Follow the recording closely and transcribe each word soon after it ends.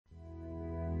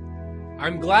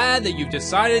I'm glad that you've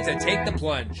decided to take the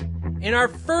plunge. In our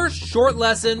first short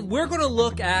lesson, we're going to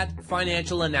look at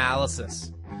financial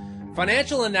analysis.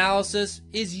 Financial analysis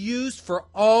is used for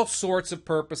all sorts of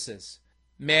purposes.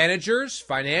 Managers,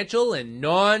 financial and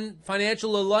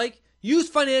non-financial alike, use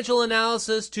financial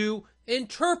analysis to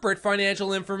interpret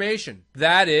financial information.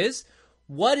 That is,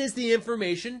 what is the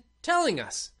information telling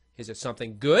us? Is it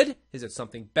something good? Is it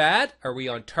something bad? Are we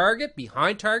on target,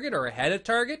 behind target, or ahead of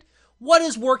target? What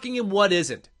is working and what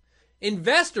isn't?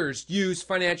 Investors use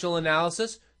financial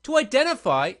analysis to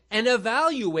identify and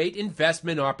evaluate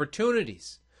investment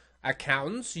opportunities.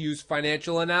 Accountants use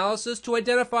financial analysis to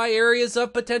identify areas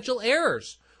of potential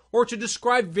errors or to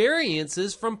describe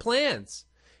variances from plans.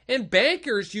 And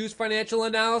bankers use financial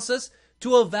analysis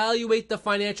to evaluate the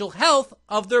financial health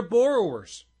of their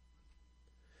borrowers.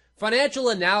 Financial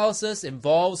analysis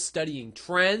involves studying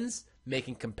trends,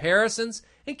 making comparisons,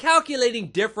 and calculating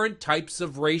different types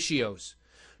of ratios.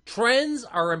 Trends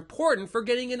are important for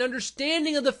getting an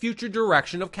understanding of the future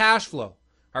direction of cash flow.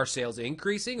 Are sales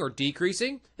increasing or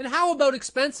decreasing? And how about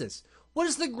expenses? What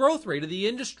is the growth rate of the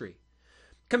industry?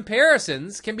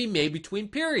 Comparisons can be made between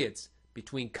periods,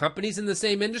 between companies in the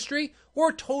same industry,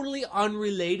 or totally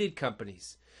unrelated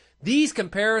companies. These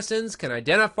comparisons can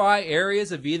identify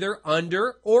areas of either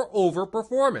under or over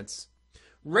performance.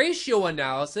 Ratio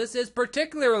analysis is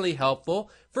particularly helpful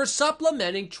for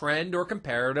supplementing trend or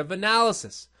comparative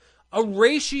analysis. A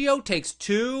ratio takes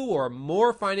two or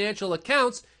more financial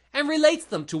accounts and relates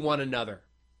them to one another.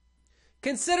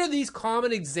 Consider these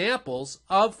common examples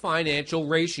of financial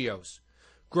ratios.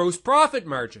 Gross profit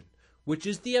margin, which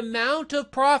is the amount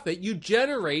of profit you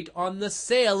generate on the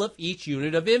sale of each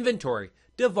unit of inventory,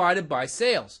 divided by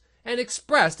sales, and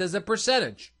expressed as a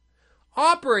percentage.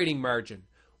 Operating margin,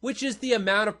 which is the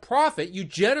amount of profit you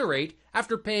generate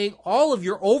after paying all of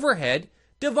your overhead,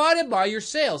 divided by your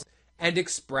sales, and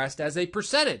expressed as a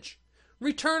percentage.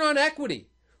 Return on equity,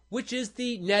 which is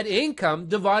the net income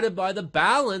divided by the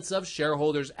balance of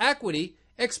shareholders' equity,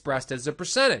 expressed as a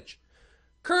percentage.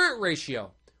 Current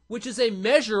ratio, which is a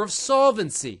measure of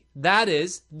solvency, that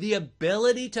is, the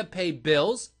ability to pay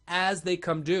bills as they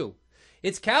come due.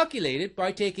 It's calculated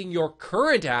by taking your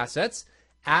current assets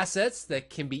that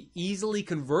can be easily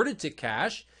converted to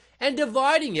cash, and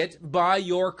dividing it by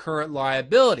your current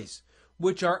liabilities,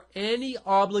 which are any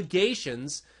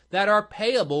obligations that are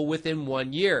payable within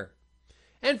 1 year.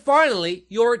 And finally,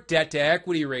 your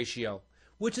debt-to-equity ratio,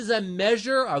 which is a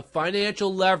measure of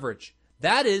financial leverage.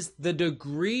 That is the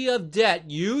degree of debt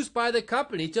used by the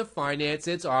company to finance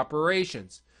its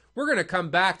operations. We're going to come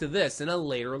back to this in a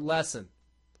later lesson.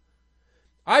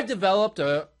 I've developed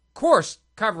a course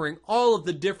covering all of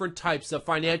the different types of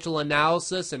financial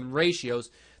analysis and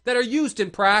ratios that are used in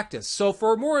practice. So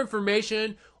for more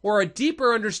information or a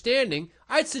deeper understanding,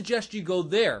 I'd suggest you go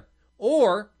there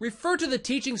or refer to the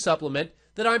teaching supplement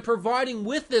that I'm providing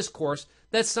with this course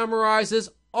that summarizes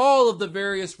all of the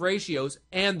various ratios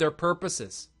and their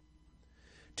purposes.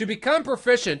 To become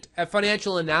proficient at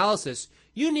financial analysis,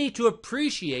 you need to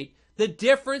appreciate the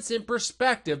difference in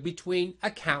perspective between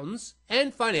accountants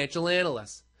and financial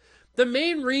analysts. The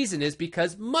main reason is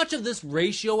because much of this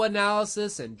ratio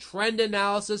analysis and trend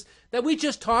analysis that we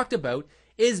just talked about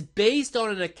is based on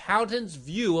an accountant's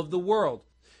view of the world.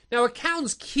 Now,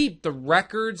 accountants keep the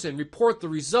records and report the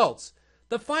results.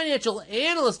 The financial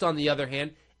analyst, on the other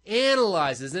hand,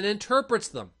 analyzes and interprets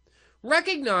them.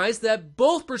 Recognize that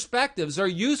both perspectives are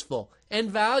useful and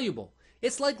valuable.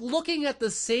 It's like looking at the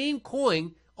same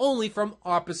coin only from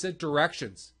opposite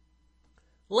directions.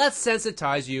 Let's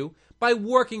sensitize you by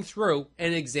working through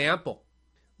an example.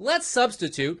 Let's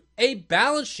substitute a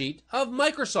balance sheet of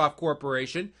Microsoft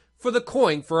Corporation for the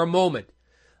coin for a moment.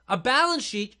 A balance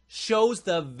sheet shows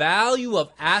the value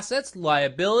of assets,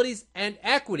 liabilities, and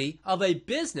equity of a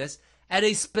business at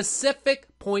a specific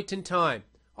point in time,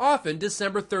 often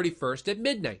December 31st at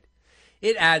midnight.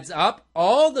 It adds up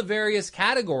all the various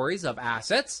categories of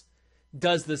assets,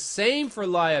 does the same for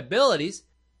liabilities,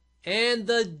 and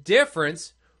the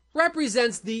difference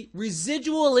represents the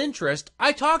residual interest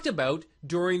I talked about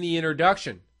during the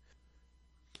introduction.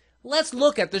 Let's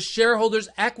look at the shareholders'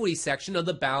 equity section of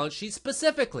the balance sheet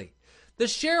specifically. The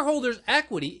shareholders'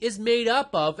 equity is made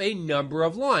up of a number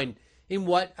of lines in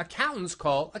what accountants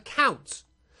call accounts.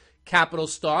 Capital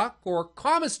stock or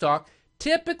common stock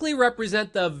typically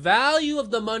represent the value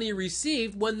of the money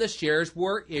received when the shares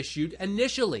were issued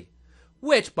initially,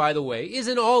 which, by the way, is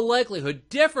in all likelihood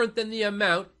different than the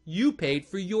amount you paid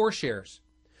for your shares.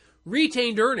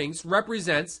 Retained earnings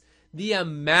represents the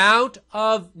amount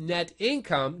of net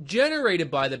income generated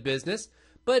by the business,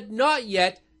 but not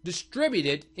yet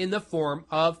distributed in the form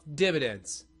of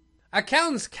dividends.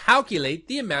 Accountants calculate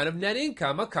the amount of net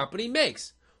income a company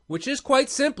makes, which is quite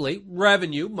simply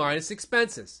revenue minus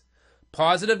expenses.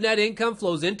 Positive net income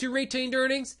flows into retained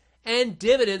earnings, and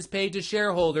dividends paid to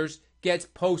shareholders gets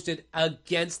posted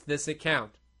against this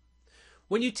account.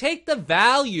 When you take the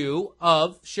value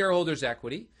of shareholders'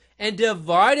 equity and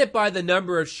divide it by the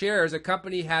number of shares a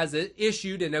company has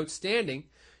issued and outstanding,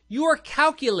 you are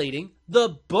calculating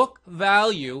the book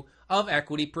value of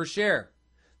equity per share.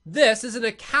 This is an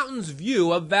accountant's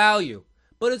view of value,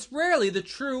 but it's rarely the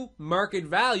true market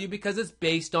value because it's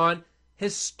based on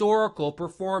historical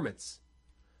performance.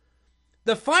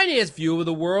 The finance view of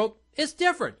the world is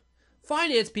different.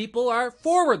 Finance people are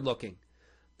forward-looking.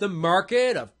 The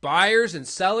market of buyers and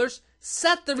sellers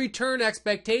set the return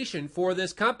expectation for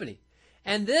this company,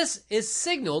 and this is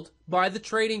signaled by the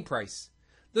trading price.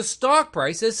 The stock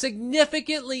price is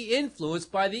significantly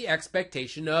influenced by the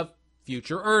expectation of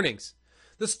future earnings.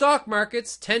 The stock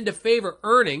markets tend to favor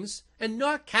earnings and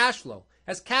not cash flow,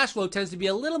 as cash flow tends to be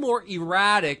a little more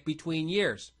erratic between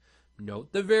years.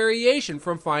 Note the variation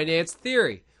from finance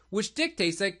theory, which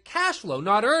dictates that cash flow,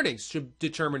 not earnings, should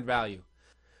determine value.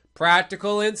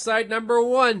 Practical insight number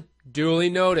 1, duly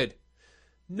noted.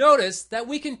 Notice that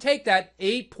we can take that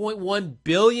 8.1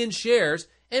 billion shares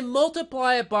and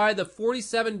multiply it by the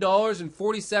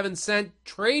 $47.47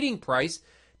 trading price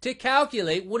to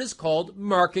calculate what is called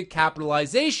market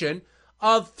capitalization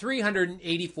of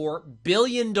 $384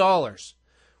 billion.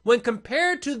 When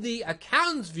compared to the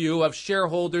accountant's view of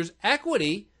shareholders'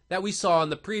 equity that we saw on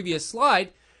the previous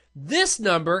slide, this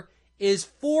number is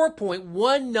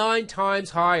 4.19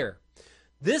 times higher.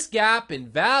 This gap in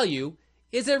value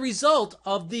is a result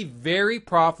of the very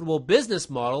profitable business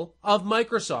model of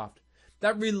Microsoft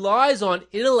that relies on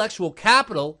intellectual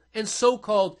capital and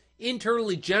so-called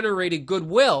internally generated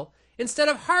goodwill instead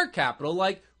of hard capital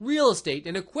like real estate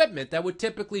and equipment that would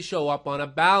typically show up on a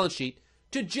balance sheet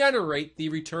to generate the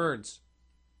returns.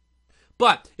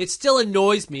 But it still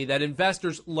annoys me that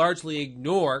investors largely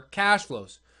ignore cash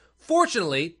flows.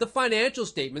 Fortunately, the financial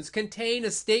statements contain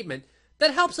a statement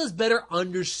that helps us better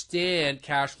understand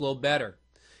cash flow better.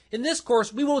 In this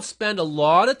course, we won't spend a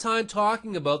lot of time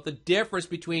talking about the difference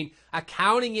between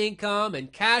accounting income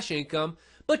and cash income,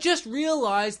 but just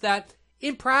realize that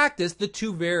in practice, the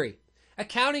two vary.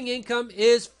 Accounting income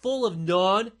is full of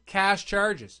non-cash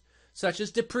charges, such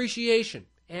as depreciation,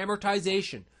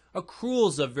 amortization,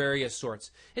 accruals of various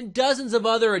sorts, and dozens of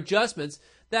other adjustments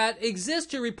that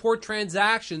exist to report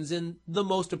transactions in the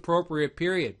most appropriate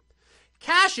period.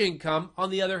 Cash income, on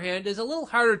the other hand, is a little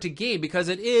harder to gain because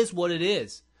it is what it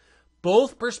is.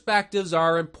 Both perspectives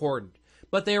are important,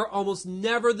 but they are almost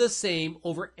never the same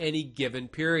over any given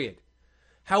period.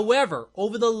 However,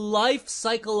 over the life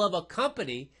cycle of a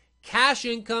company, cash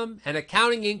income and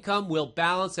accounting income will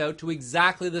balance out to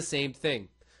exactly the same thing.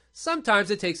 Sometimes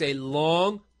it takes a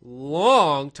long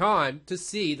time to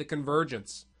see the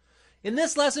convergence. In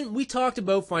this lesson, we talked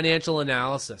about financial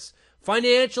analysis.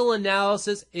 Financial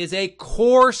analysis is a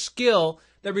core skill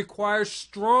that requires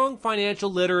strong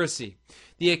financial literacy.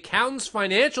 The accountant's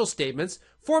financial statements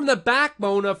form the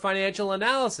backbone of financial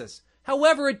analysis.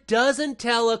 However, it doesn't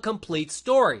tell a complete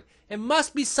story and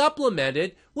must be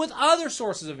supplemented with other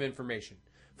sources of information.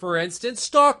 For instance,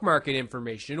 stock market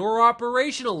information or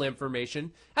operational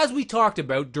information, as we talked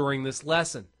about during this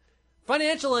lesson.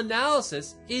 Financial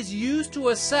analysis is used to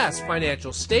assess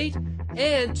financial state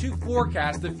and to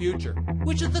forecast the future,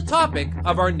 which is the topic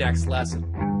of our next lesson.